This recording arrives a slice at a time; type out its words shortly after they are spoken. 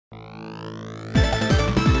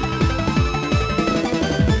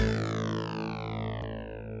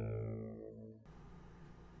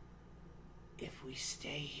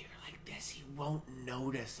won't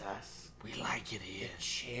notice us. We like it here. The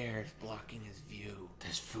chair's blocking his view.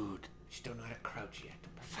 There's food. Just don't know how to crouch yet.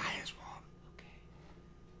 The fire's warm.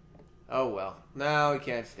 Oh well. No, we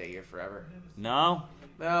can't stay here forever. No?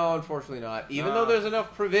 No, unfortunately not. Even though there's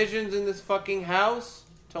enough provisions in this fucking house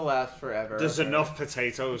to last forever. There's enough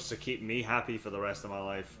potatoes to keep me happy for the rest of my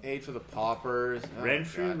life. Aid for the paupers. Oh,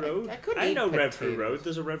 Renfrew Road? I know Renfrew Road.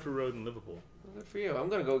 There's a Renfrew Road in Liverpool. Good for you. I'm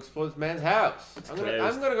gonna go explore this man's house. I'm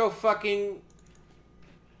gonna go fucking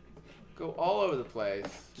go all over the place.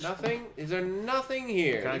 Nothing? Is there nothing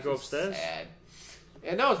here? Can I go upstairs? Sad.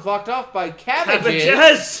 Yeah, no, it's blocked off by cabbages.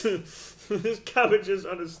 Cabbages! There's cabbages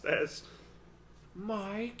on the stairs.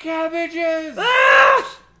 My cabbages!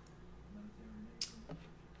 Ah!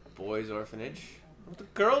 Boys' orphanage. What the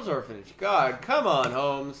girls' orphanage? God, come on,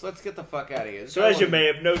 Holmes. Let's get the fuck out of here. So as you may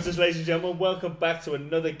have noticed, ladies and gentlemen, welcome back to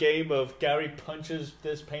another game of Gary punches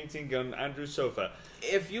this painting on Andrew's sofa.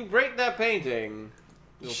 If you break that painting,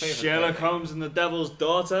 you'll pay for Sherlock Holmes and the Devil's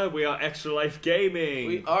Daughter. We are Extra Life Gaming.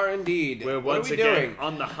 We are indeed. We're what once are we again doing?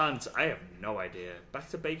 on the hunt. I have no idea. Back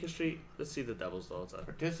to Baker Street. Let's see the Devil's Daughter.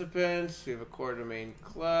 Participants. We have a core domain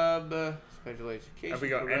club. Special education. Have we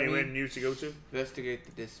got anywhere new to go to? Investigate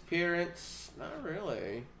the disappearance. Not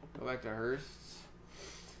really. Go back to Hearst's.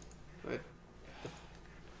 But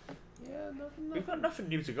yeah, nothing. We've got nothing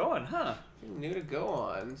new to go on, huh? Nothing new to go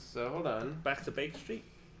on. So hold on. Back to Baker Street.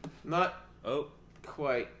 Not Oh,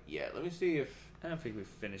 quite yet. Let me see if. I don't think we've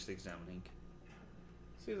finished examining.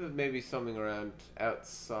 See if there's maybe something around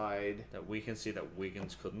outside. That we can see that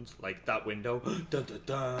Wiggins couldn't. Like that window. Dun, dun,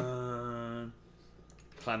 dun.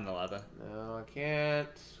 Climb the ladder. No, I can't.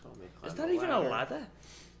 Is that even a ladder?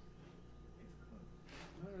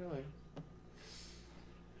 Not really.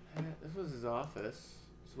 This was his office.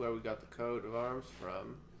 This is where we got the coat of arms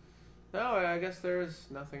from. No, I guess there's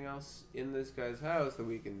nothing else in this guy's house that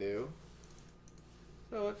we can do.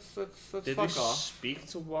 So let's Did fuck we off. speak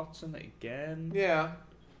to Watson again? Yeah,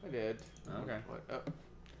 I did. Okay. What?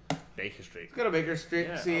 Oh. Baker Street. Let's go to Baker Street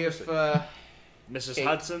and Yeah, see obviously. if Mrs. Kate.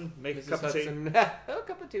 Hudson, make Mrs. a cup of tea. Hudson. Oh,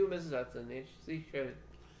 cup of tea with Mrs. Hudson.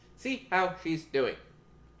 See how she's doing.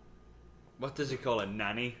 What does he call her?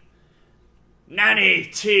 Nanny? Nanny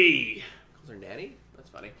tea! Calls her nanny? That's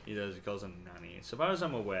funny. He does, he calls her Nanny. So far as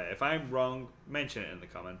I'm aware, if I'm wrong, mention it in the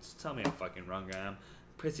comments. Tell me how fucking wrong I am.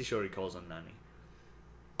 Pretty sure he calls her Nanny.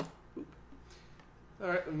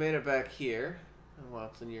 Alright, we made it back here. And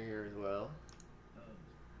Watson, you're here as well.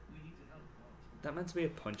 That meant to be a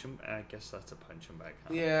punching. I guess that's a punching bag.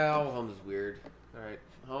 Huh? Yeah, all Holmes is weird. Alright,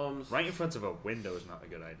 Holmes. Right in front of a window is not a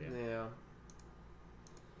good idea. Yeah.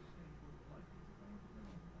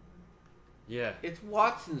 Yeah. It's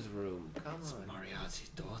Watson's room. Come It's on. Moriarty's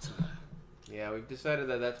daughter. Yeah, we've decided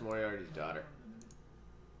that that's Moriarty's daughter.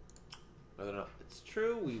 Whether or not it's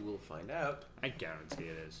true, we will find out. I guarantee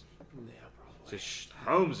it is. Yeah, probably. So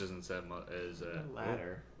Holmes isn't said is A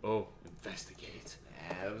ladder. Oh, investigate.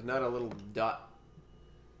 Nah, it was not a little dot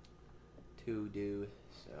to do,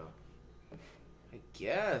 so I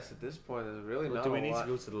guess at this point there's really Well, not do we a need lot. to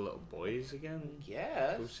go to the little boys again?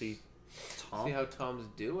 Yes. Go see Tom. See how Tom's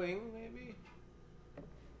doing, maybe?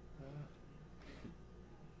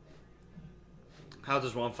 How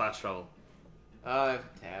does one fast travel? I have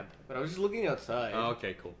a tab, but I was just looking outside. Oh,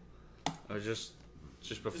 okay, cool. I was just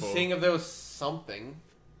before, Just seeing if there was something.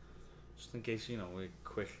 just in case a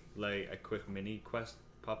quick mini quest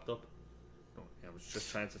popped up. Oh, yeah, I was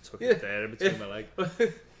just trying to tuck it there in between my leg.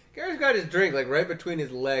 Gary's got his drink like right between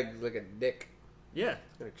his legs, like a dick. Yeah.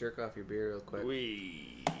 He's gonna jerk off your beer real quick.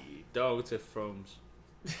 We dog to foams.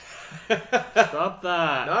 Stop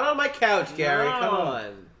that. Not on my couch, Gary. No. Come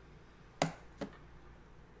on.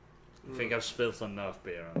 I think I've spilled enough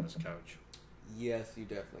beer on this couch. Yes, you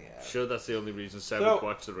definitely have. Sure, that's the only reason Seb So- would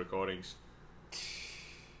watch the recordings.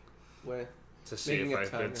 Where? To see Making if a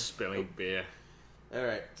I've been timer. spilling beer.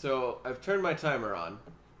 Alright, so I've turned my timer on,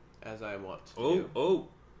 as I want to do. Oh,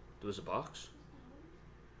 there was a box.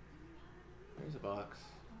 There's a box.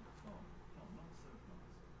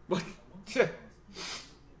 What?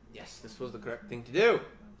 Yes, this was the correct thing to do.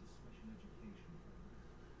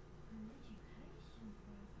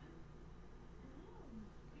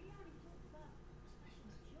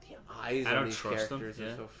 The eyes I on don't these trust them, characters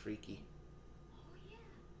yeah. are so freaky.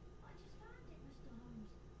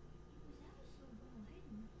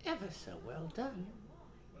 Ever so well done.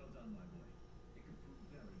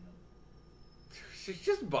 She's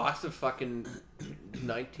just a box of fucking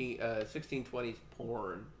 1620s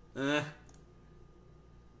porn.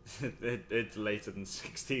 It's later than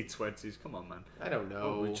 1620s. Come on, man. I don't know.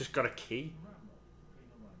 Oh, we just got a key.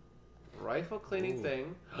 Rifle cleaning Ooh.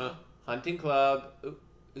 thing. Hunting club. Ooh,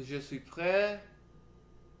 Je suis prêt.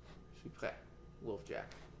 Je suis prêt. Wolfjack.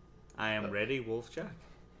 I am ready, Wolfjack.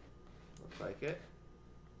 Looks like it.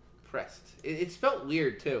 Pressed. It's spelled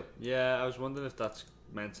weird too. Yeah, I was wondering if that's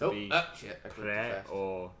meant to be Shit. I clicked too pre fast.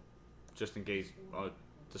 or just in case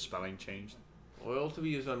the spelling changed. Oil to be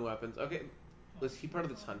used on weapons. Okay. Was he part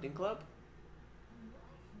of this hunting club?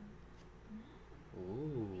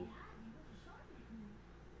 Ooh.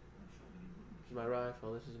 This is my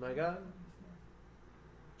rifle. This is my gun.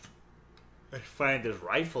 I find his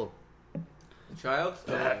rifle. The child?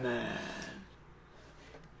 Batman.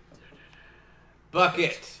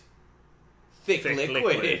 Bucket. Thick Thick liquid.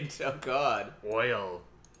 liquid. Oh god. Oil.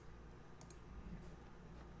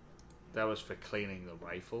 That was for cleaning the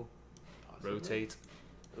rifle. Possibly. Rotate.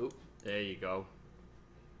 Oop. There you go.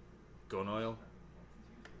 Gun oil.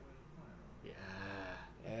 Yeah.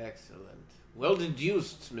 Excellent. Well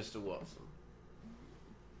deduced, Mr. Watson.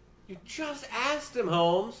 You just asked him,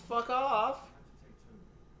 Holmes. Fuck off.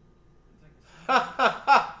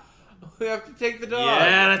 We have to take the dog.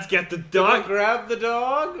 Yeah, let's get the Do I dog. grab the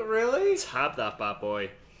dog? Really? Tap that bad boy.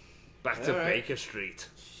 Back to All right. Baker Street.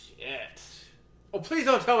 Shit. Oh, please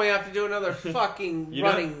don't tell me I have to do another fucking You know-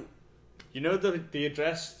 running. You know the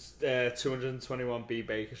address 221B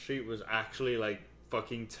Baker Street was actually like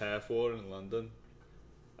fucking turf war in London,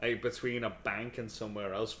 like between a bank and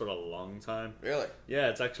somewhere else for a long time. Really? Yeah,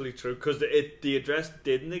 it's actually true because the address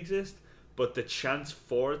didn't exist, but the chance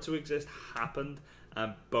for it to exist happened,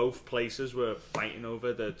 and both places were fighting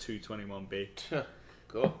over the 221B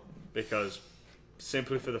Cool. because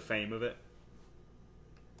simply for the fame of it.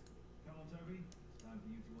 Come on, Toby. It's time for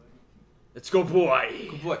you to wait. Let's go, boy.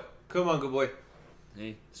 Good boy. Come on, good boy.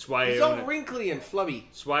 Hey, that's why He's I all own it. wrinkly and flubby.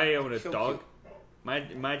 That's why I own a So dog.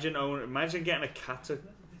 Imagine getting a cat to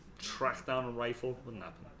track down a rifle. Wouldn't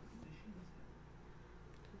happen.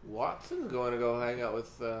 Watson going to go hang out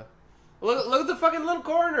with. Look at the fucking little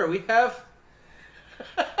corner. We have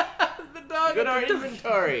the dog in our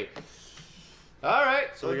inventory. All right,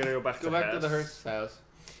 So we're gonna go back to to the Hearst's. Hearst's house.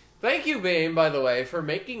 Thank you, Bane, by the way, for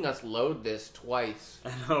making us load this twice.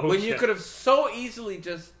 I know, When you yeah. could have so easily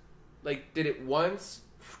just like did it once,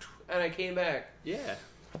 and I came back. Yeah.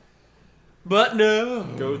 But no.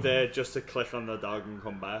 Go there just to click on the dog and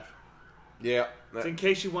come back. Yeah. It's in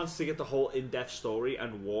case she wants to get the whole in-depth story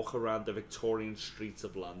and walk around the Victorian streets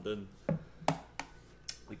of London.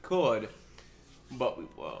 We could, but we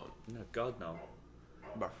won't. No, God no.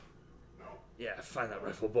 Barf. Yeah, find that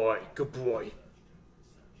rifle, boy. Good boy.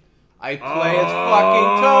 I play as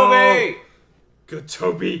fucking Toby. Good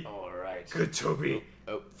Toby. All right. Good Toby.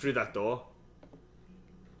 Oh. Through that door.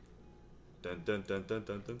 Dun dun dun dun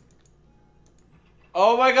dun dun.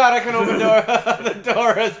 Oh my god, I can open the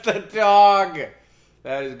door as the dog.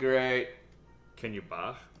 That is great. Can you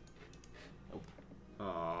bark? Nope.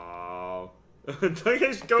 Oh.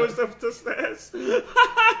 It goes up the stairs. They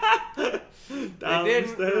Down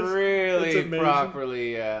didn't the stairs. It's really amazing.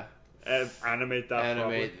 properly Animate that. animate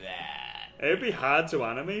properly. that. It'd be hard to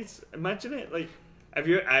animate. Imagine it. Like, have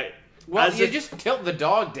you? Well, as you a- just tilt the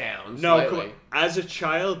dog down no. slightly. Come on. As a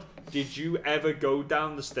child, did you ever go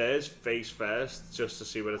down the stairs face first just to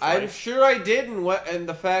see what it's I'm like? sure I did, and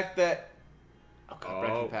the fact that... Oh, God, Oh.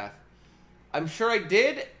 branching path. I'm sure I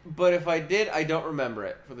did, but if I did, I don't remember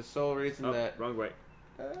it. For the sole reason Oh, that... wrong way.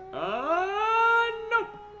 Uh,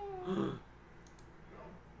 No.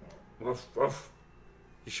 Woof, woof.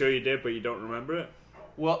 You sure you did, but you don't remember it?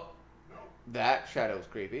 well, that shadow's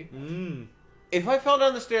creepy. Mm. If I fell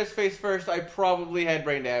down the stairs face first, I probably had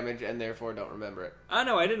brain damage and therefore don't remember it. I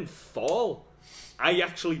know, I didn't fall. I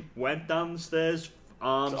actually went down the stairs,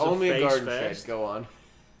 arms It's and only a face garden first, shed. Go on.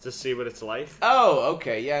 to see what it's like. Oh,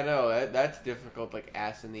 okay. Yeah, no, that's difficult. Like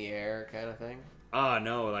ass in the air kind of thing. Ah,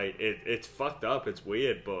 no, like, it's fucked up, it's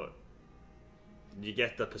weird, but you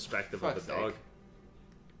get the perspective Fuck's of the dog. sake.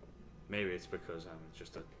 Maybe it's because I'm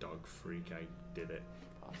just a dog freak, I did it.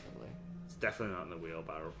 Possibly. It's definitely not in the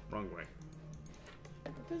wheelbarrow. Wrong way.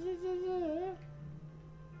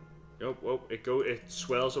 Oh, it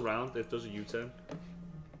swirls around, it does a U-turn.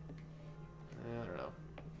 I don't know.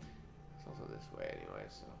 It's also this way anyway,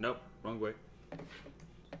 so... Nope, wrong way.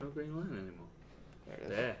 No green line anymore. There it is.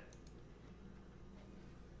 There.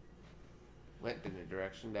 Went in a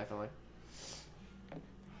direction, definitely.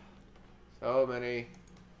 So many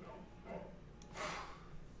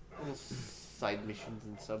little side missions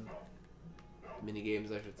and sub mini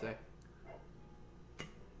games, I should say.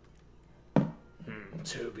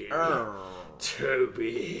 Toby. Err.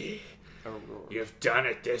 Toby. Oh, You've done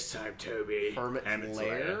it this time, Toby. Hermit's Hermit's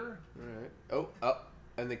Lair. Alright. Oh, up.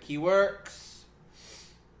 And the key works.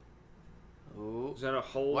 Ooh. Is that a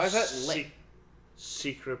whole Why is that lit?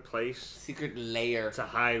 secret place Secret lair. to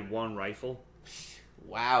hide one rifle.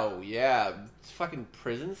 Wow, yeah. It's fucking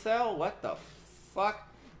prison cell? What the fuck?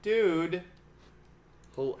 Dude.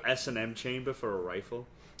 Whole S&M chamber for a rifle.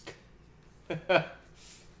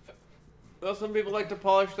 Well, some people like to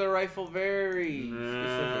polish their rifle very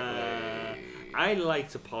specifically. I like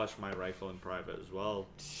to polish my rifle in private as well.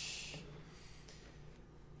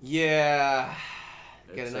 Yeah.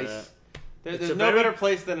 Get a It's, nice... it's There's a no very- better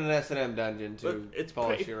place than an S&M dungeon to But it's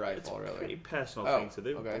polish pretty, your rifle, it's a really. pretty personal Oh, thing to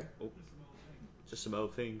do. okay. Oh, just some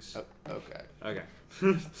old things. Oh, okay. Okay.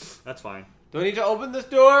 That's fine. Do I need to open this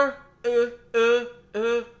door? No.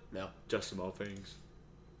 Just some old things.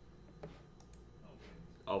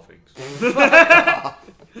 Old things. God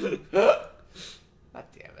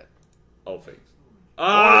damn it. Old things.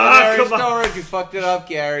 Ah, Come on. storage. You fucked it up,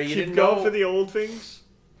 Gary. You Keep didn't going know. for the old things.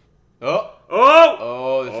 Oh. Oh!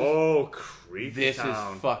 Oh, this Oh, creepy is... This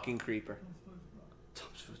town. is fucking creeper.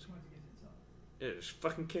 Tom's foot. Yeah, just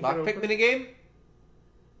fucking kick it Lockpick open. minigame?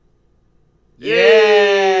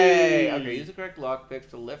 Yay! Yay! Okay, use the correct lockpicks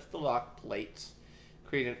to lift the lock plates.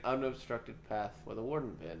 Create an unobstructed path for the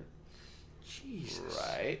warden pin. Jesus.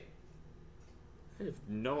 Right. I have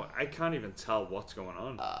no... I can't even tell what's going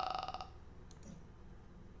on.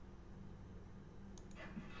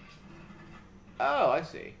 Oh, I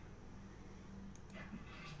see.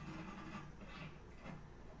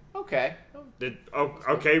 Okay.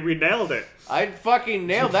 Okay, we nailed it. I fucking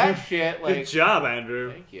nailed that shit. Like, Good job,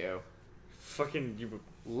 Andrew. thank you. Fucking you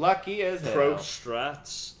Lucky as hell. pro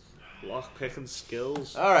strats, lockpicking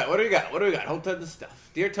skills. Alright, what do we got? What do we got? Hold tight the stuff.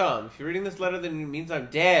 Dear Tom, if you're reading this letter, then it means I'm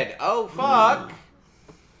dead. Oh, fuck!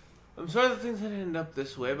 I'm sorry that things had to end up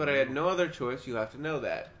this way, but I had no other choice. You have to know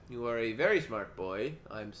that. You are a very smart boy.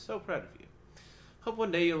 I'm so proud of you. Hope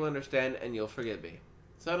one day you'll understand and you'll forgive me.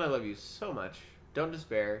 Son, I love you so much. Don't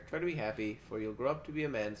despair. Try to be happy, for you'll grow up to be a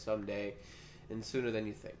man someday, and sooner than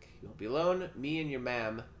you think. You won't be alone. Me and your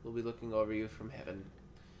ma'am will be looking over you from heaven.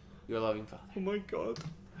 Your loving father. Oh my god.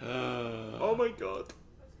 Oh my god.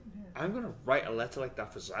 I'm gonna write a letter like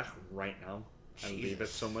that for Zach right now and leave it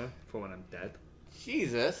somewhere for when I'm dead.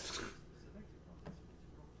 Jesus.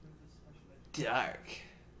 Dark.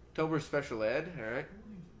 October special ed, alright.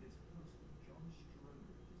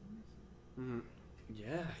 Mm-hmm.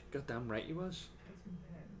 Yeah, goddamn right he was.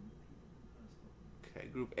 Okay,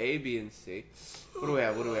 group A, B, and C. What do we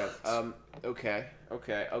have? What do we have? Okay.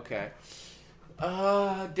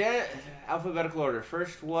 Alphabetical order.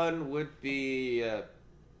 First one would be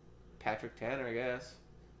Patrick Tanner, I guess.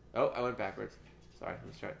 Oh, I went backwards. Sorry, let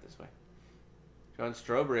me start this way. John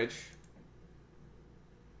Strobridge.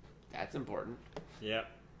 That's important. Yep.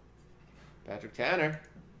 Patrick Tanner.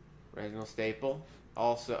 Reginald Staple.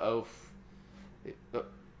 Also,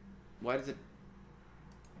 why does it...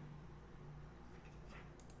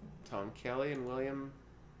 Tom Kelly and William...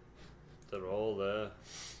 They're all there.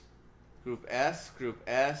 Group S.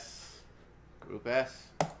 Okay.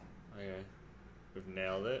 We've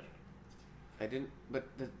nailed it. I didn't... But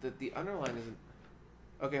the underline isn't...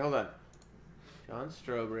 Okay, hold on. John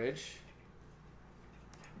Strobridge.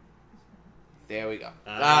 There we go. Okay,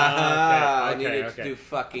 I okay, needed okay. to do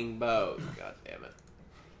fucking both. God damn it.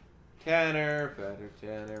 Tanner, Patrick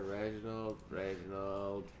Tanner, Reginald,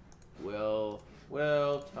 Will,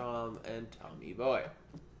 Tom, and Tommy Boy.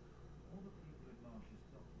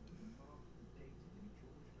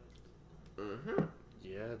 Mm-hmm.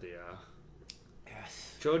 Yeah, they are.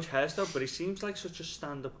 Yes. George Hairstyle, but he seems like such a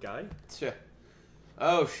stand-up guy. Tch.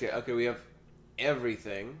 Oh shit. Okay, we have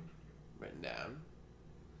everything written down.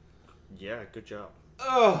 Yeah, good job.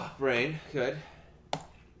 Oh, brain. Good.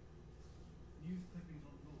 News clippings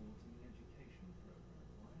on laws in the education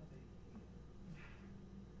program. Why are they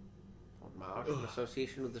here? Lord Marsh, in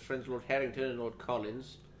association with the friends Lord Harrington and Lord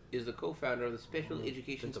Collins, is the co-founder of the Special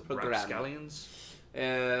Education The Program. Rapscallions.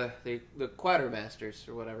 The Quartermasters,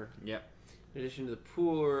 or whatever. Yep. In addition to the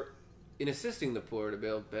poor, in assisting the poor to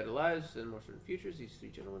build better lives and more certain futures, these three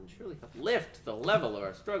gentlemen surely help lift the level of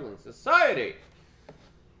our struggling society.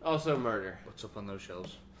 Also murder. What's up on those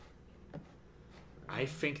shelves? I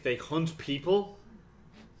think they hunt people.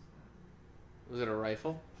 Was it a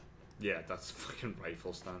rifle? Yeah, that's a fucking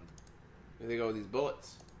rifle stand. Where they go with these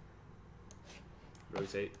bullets?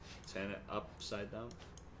 Rotate, turn it upside down.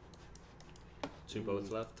 Two bullets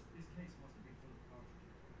left. This case must have been full of cartridges.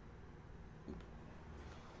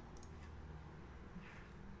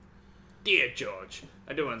 Dear George,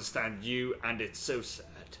 I don't understand you, and it's so sad.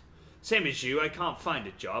 Same as you, I can't find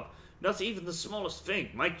a job. Not even the smallest thing.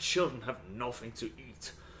 My children have nothing to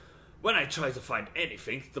eat. When I try to find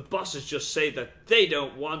anything, the bosses just say that they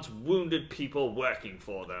don't want wounded people working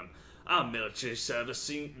for them. Our military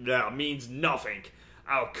service means nothing.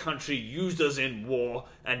 Our country used us in war,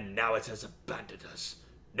 and now it has abandoned us.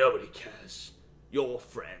 Nobody cares. Your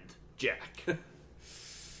friend, Jack.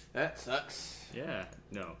 That sucks. Yeah,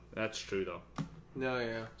 no, that's true though. No,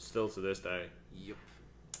 yeah. Still to this day. Yep.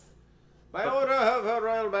 By order of Her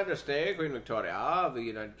Royal Majesty, Queen Victoria of the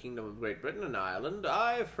United Kingdom of Great Britain and Ireland,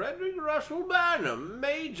 I, Frederick Russell Barnum,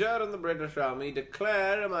 Major in the British Army,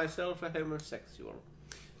 declare myself a homosexual.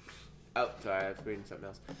 Oh, sorry, I was reading something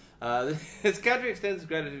else. This country extends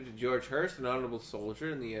gratitude to George Hurst, an honorable soldier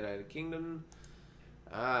in the United Kingdom.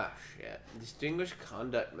 Ah, shit. Distinguished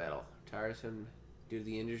Conduct Medal. Retires him due to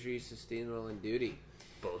the injuries sustained while in duty.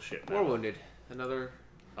 Bullshit. War wounded. Another...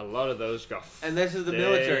 A lot of those got... And this is the There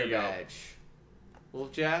military you go. badge.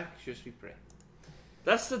 Wolfjack, je suis prêt.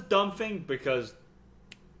 That's the dumb thing, because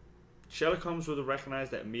Sherlock Holmes would have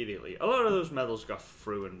recognised that immediately. A lot of those medals got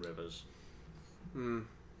through in rivers.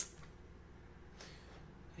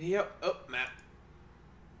 Yep. Oh, map.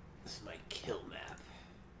 This is my kill map.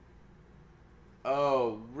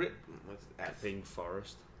 Oh, what's that? Epping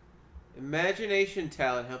Forest. Imagination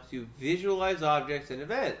talent helps you visualize objects and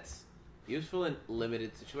events. Useful in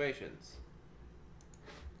limited situations.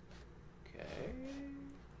 Okay.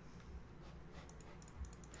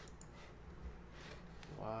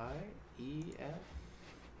 Y, E, F.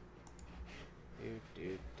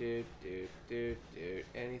 Do.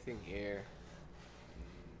 Anything here?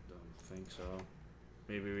 Don't think so.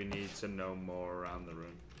 Maybe we need to know more around the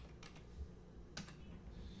room.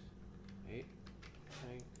 Wait. Can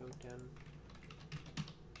I go down?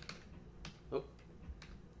 Oh.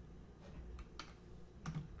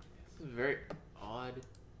 This is very odd.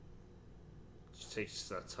 Just takes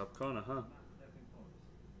that top corner, huh?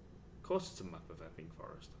 Of course it's a map of Epping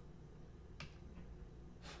Forest.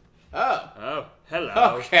 Oh. Oh,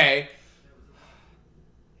 hello. Okay.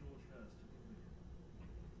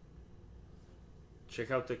 Check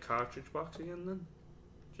out the cartridge box again then?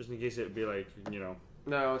 Just in case it'd be like, you know,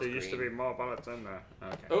 No, it's there used to green. be more bullets in there.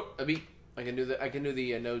 Okay. Oh, a beat. I can do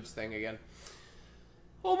the nodes thing again.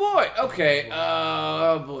 Oh boy. Okay.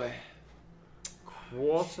 Oh boy.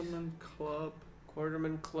 Quarterman Club.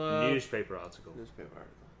 Quarterman Club. Newspaper article. Newspaper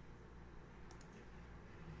article.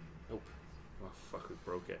 Nope. Oh fuck, we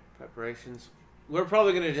broke it. Preparations. We're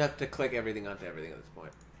probably gonna have to click everything onto everything at this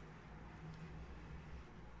point.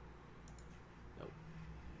 Nope.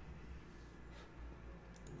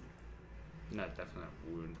 No, definitely not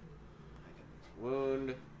wound.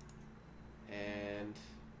 Wound. And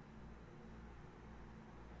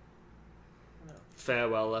no.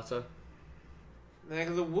 Farewell letter. Nah,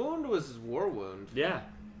 'cause the wound was his war wound. Yeah.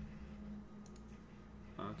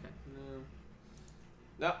 Okay. No.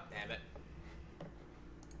 No, damn it.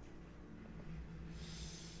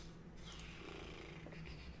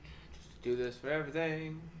 Just do this for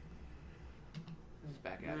everything. This is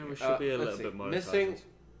back out Yeah, here. we should be a Let's little see. bit more Missing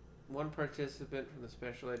excited. one participant from the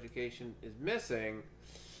special education is missing.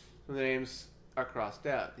 When the names are crossed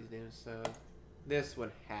out. These names, so this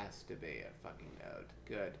one has to be a fucking node.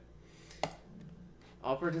 Good.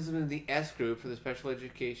 All participants in the S group for the special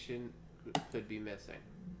education group could be missing.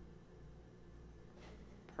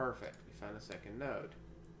 Perfect. We found a second node.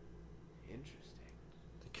 Interesting.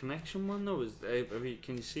 The connection one though is, I mean,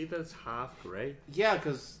 can you see that it's half grey? Yeah,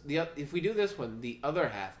 because if we do this one, the other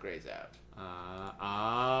half grays out.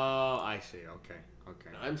 Oh, I see. Okay. Okay.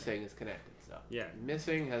 I'm saying it's connected, so. Yeah.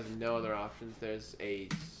 Missing has no other options. There's a...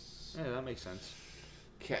 Yeah, that makes sense.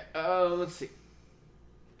 Okay, let's see.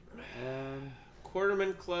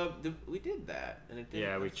 Quarterman Club, we did that, and it didn't.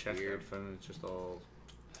 Yeah, we That's checked weird. everything. It's just all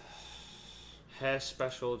hair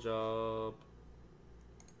special job.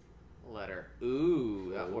 Letter.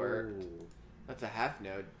 Ooh, that worked. Ooh. That's a half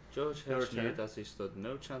node. George No Hirsch knew return. that he stood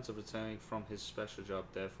no chance of returning from his special job.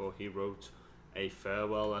 Therefore, he wrote a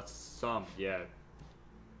farewell letter to Tom. Yeah,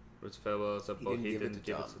 wrote a farewell letter, but he didn't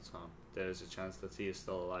give it to Tom. There is a chance that he is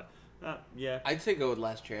still alive. Yeah, I'd say go with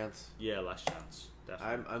last chance. yeah, last chance.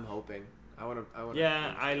 Definitely. I'm hoping. I want to.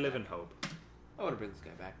 Yeah, I live in hope. I want to bring this guy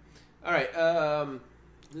back. All right.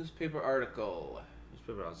 Newspaper article.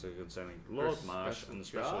 Newspaper article concerning Lord First Marsh special and the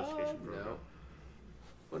special job? education program. No.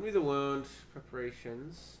 When be the wound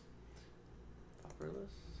preparations. Upper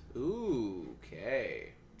list. Ooh,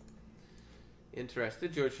 okay.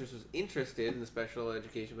 Interested. George Hurst was interested in the special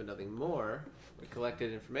education, but nothing more. We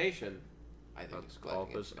collected information. I think it's collecting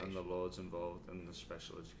Corpus and the information. lords involved in the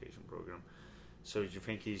special education program. So do you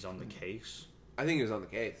think he's on the case? I think he was on the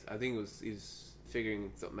case. I think he's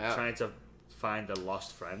figuring something out. Trying to find a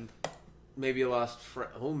lost friend? Maybe a lost friend.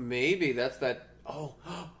 Oh, maybe that's that. Oh,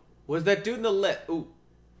 was that dude in the lit? Ooh,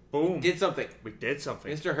 Boom. Did something. We did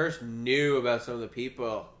something. Mr. Hurst knew about some of the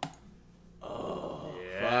people. Oh,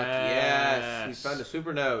 Yes. fuck yes. He found a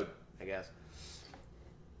super node, I guess.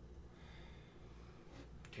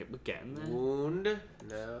 Okay, we're getting there. Wound. No, it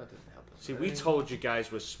doesn't help us. See, we told you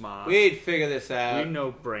guys we're smart. We'd figure this out. We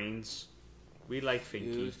know brains. We like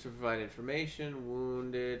thinking. Used to provide information.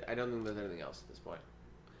 Wounded. I don't think there's anything else at this point.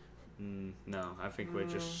 No, I think we're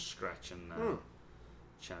just scratching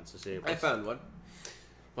chances here. I found one.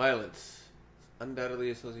 Violence. Undoubtedly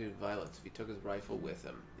associated with violence if he took his rifle with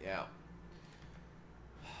him. Yeah.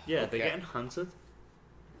 Yeah, Okay. they're getting hunted.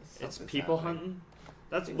 It's Something's people happening.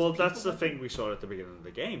 hunting. That's the thing we saw at the beginning of the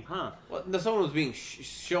game, huh? Well, no, someone was being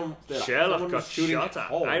shown. Sherlock someone got was shooting shot at.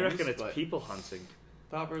 Holmes, I reckon it's but- people hunting.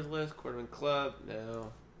 Toppers list, Quarterman Club,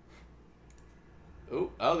 no.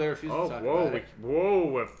 Oh, they're refusing Oh, to talk whoa, about it.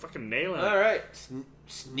 we're fucking nailing it. Alright,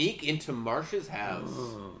 sneak into Marsh's house.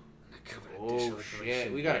 Covered in Oh digital shit,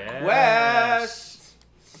 information. we got a Yes. quest!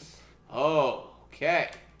 Oh, okay.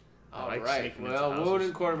 I like Alright, sneaking into well, houses. Wound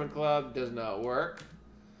and Quarterman Club does not work.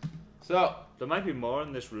 So, There might be more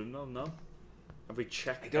in this room though, no? Have we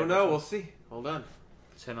checked? I don't know, we'll see. Hold on.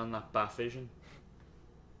 Turn on that bat vision.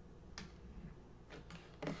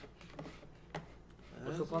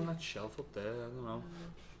 Look up on that shelf up there, I don't know.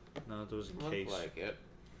 No, there was a Look case. like it.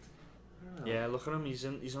 Yeah, look at him, he's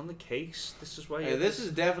on the case. This is why Yeah, this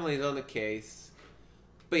is definitely on the case.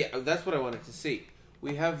 But yeah, that's what I wanted to see.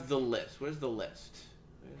 We have the list. Where's the list?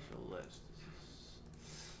 Where's the list?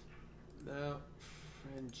 No.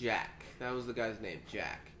 Friend Jack. That was the guy's name,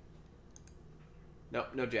 Jack. No,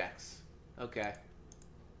 no Jacks. Okay.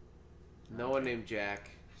 No one named Jack.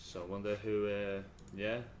 So I wonder who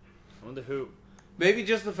I wonder who Maybe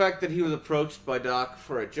just the fact that he was approached by Doc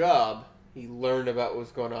for a job, he learned about what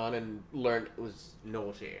was going on and learned it was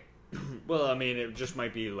naughty. well, I mean it just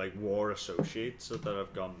might be like war associates that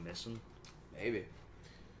have gone missing. Maybe.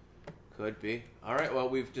 Could be. Alright, well,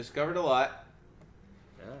 we've discovered a lot.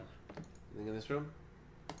 Yeah. Anything in this room?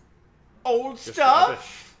 Old Just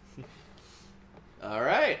stuff!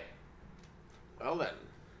 Alright. Well then.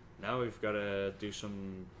 Now we've got to do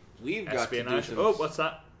some We've got to do espionage. some... Oh, what's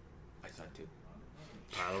that? I saw two.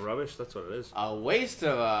 Pile of rubbish, that's what it is. A waste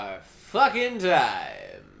of our fucking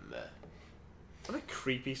time. What a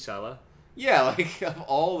creepy cellar. Yeah, like, of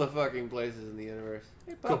all the fucking places in the universe.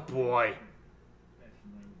 Hey, Good boy.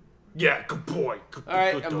 Yeah, good boy.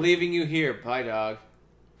 Alright, good I'm dog. leaving you here. Bye, dog.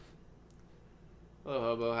 Hello,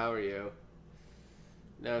 Hobo. How are you?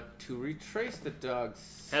 Now, to retrace the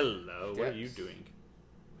dog's... Hello, what are you steps. doing?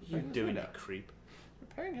 What are you Repairing his doing, you window. creep?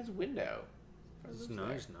 Repairing his window. It's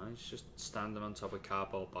nice. Just standing on top of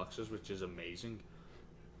cardboard boxes, which is amazing.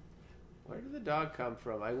 Where did the dog come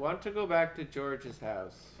from? I want to go back to George's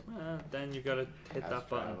house. Then you gotta hit House that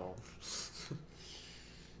button. travel.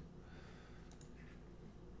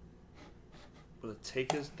 Will it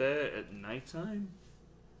take us there at night time?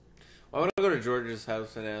 I want to go to George's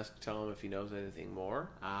house and tell him if he knows anything more.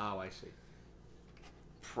 Oh, I see.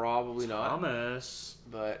 Probably not. Thomas.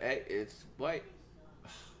 But hey, it's white.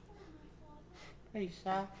 Hey,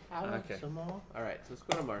 Sal. I want Okay. some more. All right, so let's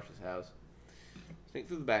go to Marsh's house. Sneak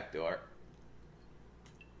through the back door.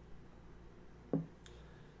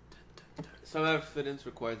 Some evidence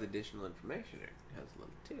requires additional information. It has a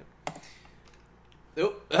little tip.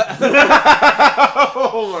 Nope.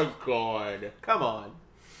 Oh my god! Come on.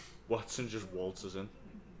 Watson just waltzes in.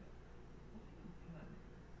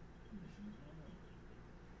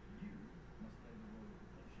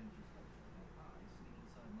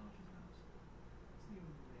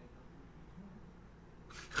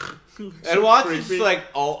 And Watson's just like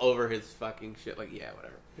all over his fucking shit. Like, yeah,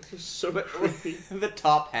 whatever. It's so But creepy. the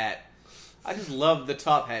top hat. I just love the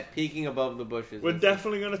top hat peeking above the bushes. We're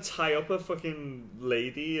definitely gonna tie up a fucking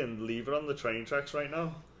lady and leave her on the train tracks right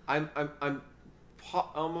now. I'm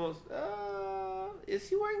almost. Is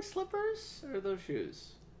he wearing slippers or are those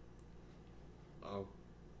shoes? Oh,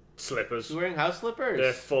 slippers. Is he wearing house slippers?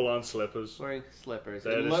 They're full on slippers. Wearing slippers.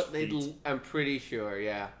 They're his They feet. I'm pretty sure.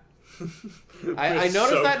 Yeah. We're I noticed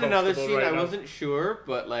so that in another comfortable scene. right I now. wasn't sure,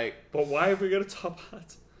 but like. But why have we got a top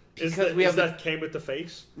hat? Is Because that, we is have the- that came with the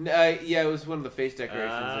face? Yeah, it was one of the face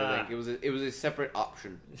decorations. I Ah. think it was a separate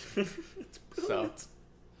option. It's So. brilliant.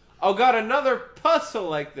 Oh god, another puzzle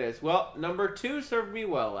like this. Well, number 2 served me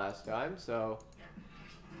well last time, so.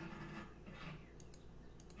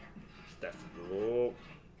 Definitely. Oh.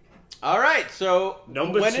 Alright, so.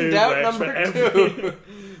 Number when two in doubt, works for number every- 2.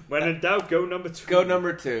 When in doubt, go number 2. Go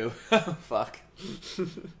number 2. Fuck.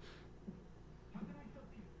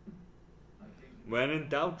 When in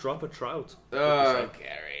doubt, drop a trout. Okay,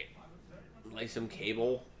 alright. Lay some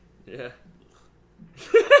cable. Yeah.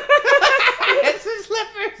 his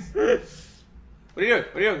slippers. What are you doing?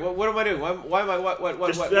 What are you doing? What am I doing? Why am I what?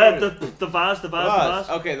 Just, what am I doing? the vase.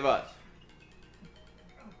 Okay, the vase.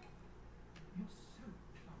 You're so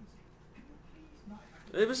clumsy. Can you please not...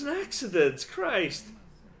 It was an accident. Christ.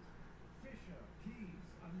 Fisher, please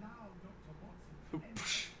allow Dr. Watson to enter.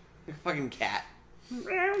 Like a fucking cat.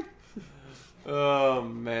 Oh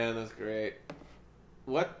man, that's great.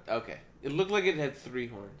 What? Okay. It looked like it had 3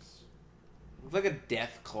 horns. It looked like a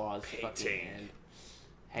death claw's fucking Painting. hand.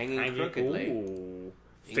 Hanging crookedly. Ooh.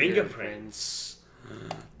 Fingerprints.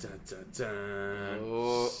 Dun, dun, dun.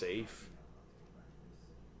 Oh. Safe.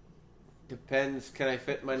 Depends. Can I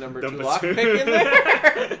fit my number 2 Number lockpick 2. in there?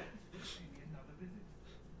 Maybe another visit.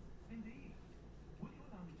 Indeed. Would you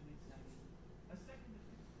allow me to examine a second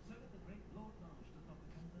visit so that the great Lord Marsh does not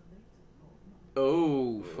become the later Lord Marsh?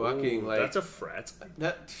 Oh, fucking Ooh, like that's a threat. that.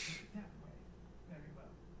 That way. Very well.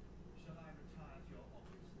 Shall I retire to your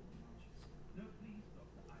office, Lord Marsh? No, please,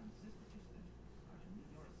 Doctor. I insist that you stay. I shall need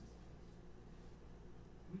your assistance.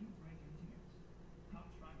 Will you break anything else? I'll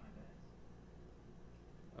try my best.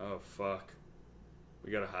 Oh fuck.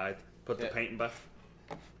 We gotta hide. Put the Yeah. painting back.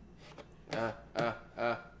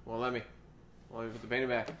 Won't let me. Won't let me put the painting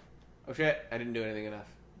back. Oh shit! I didn't do anything enough.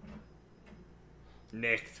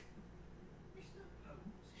 Nicked. Mr. Holmes,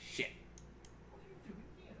 Shit. what are you doing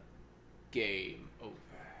here? Game over.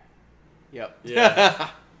 Yep. Yeah.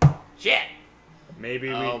 Shit. Maybe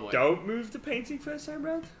Oh, we boy. don't move the painting first time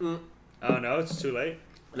round? Mm. Oh no, it's too late.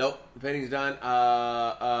 Nope. The painting's done. We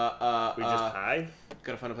just hide.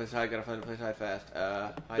 Gotta find a place to hide. Gotta find a place to hide fast.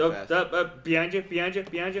 Hide No, fast. behind you.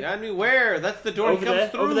 Behind me where? That's the door Over he comes there,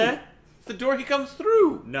 through. over there. It's the door he comes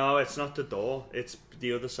through. No, it's not the door. It's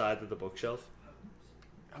the other side of the bookshelf.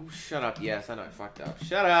 Oh, shut up. Yes, I know I fucked up.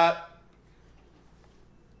 Shut up.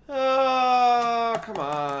 Oh, come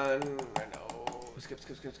on. I know. Skip.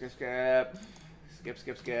 Skip.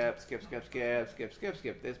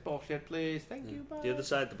 This bullshit, please. Thank you. Bye. The other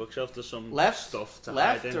side of the bookshelf, there's some Left? stuff to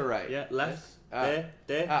Left hide in. or right? Yeah, left. Yes.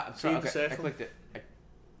 There. I'm See sorry. the Okay, I circle? clicked it.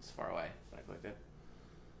 It's far away, but I clicked it.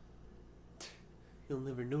 You'll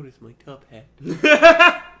never notice my top hat.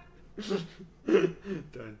 Dun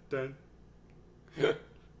dun.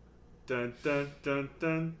 Dun dun dun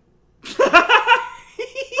dun.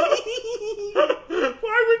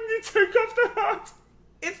 Why wouldn't you take off the hat?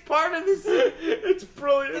 It's part of his. It's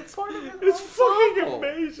brilliant. It's part of his. It's fucking ensemble.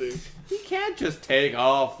 amazing. He can't just take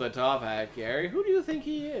off the top hat, Gary. Who do you think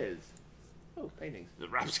he is? Oh, paintings. The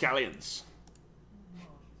rapscallions.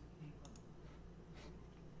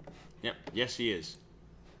 Yep, yes he is.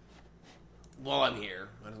 While I'm here,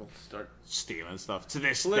 might as well start Stealing stuff. To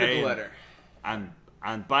this political day, letter.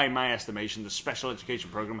 and by my estimation, the special education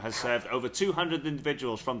program has served over 200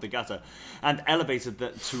 individuals from the gutter and elevated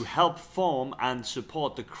them to help form and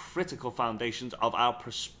support the critical foundations of our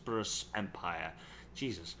prosperous empire.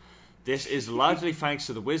 Jesus. This is largely thanks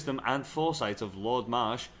to the wisdom and foresight of Lord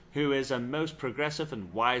Marsh, who is a most progressive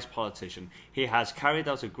and wise politician. He has carried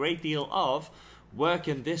out a great deal of work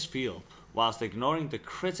in this field, whilst ignoring the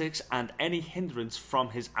critics and any hindrance from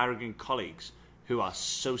his arrogant colleagues, who are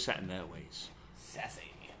so set in their ways. Sassy.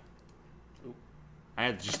 I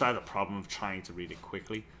had a problem of trying to read it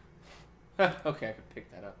quickly. Okay, I could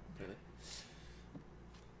pick that up completely.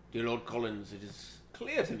 Dear Lord Collins, it is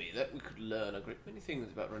clear to me that we could learn a great many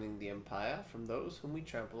things about running the Empire from those whom we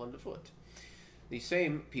trample underfoot. The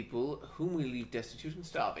same people whom we leave destitute and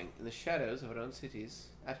starving in the shadows of our own cities,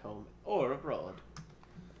 at home or abroad.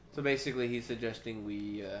 So basically he's suggesting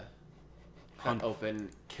we Hunt, cut open,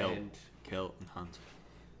 kill and hunt.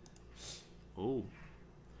 Oh.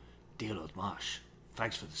 Dear Lord Marsh,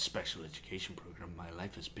 thanks for the special education program. My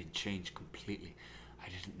life has been changed completely. I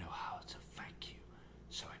didn't know how to thank you,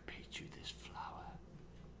 so I paid you this flower.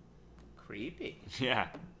 creepy. Yeah.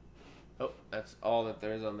 Oh, that's all that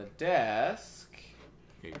there is on the desk.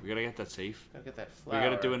 Okay, we gotta get that safe. Gotta get that We flower.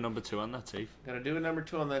 gotta do a number 2 on that safe. Gotta do a number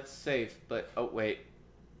 2 on that safe, but oh wait,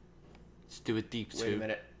 Let's do a deep 2. wait a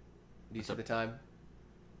minute. Do you see the time?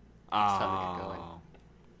 Ah. time to get going.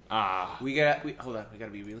 Ah. Hold on. We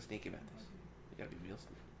gotta be real sneaky about this. We gotta be real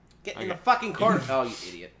sneaky. Get in Okay. the fucking corner. Oh, you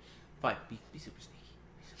idiot. Fine, be super sneaky.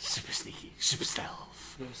 Super sneaky, super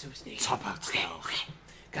stealth. Be super sneaky. Top out stealth.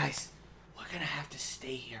 Guys, we're gonna have to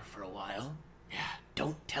stay here for a while. Yeah.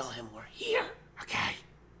 Don't tell him we're here. Okay.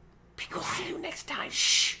 Be We'll see quiet. you next time.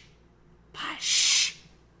 Shh. Bye. Shh.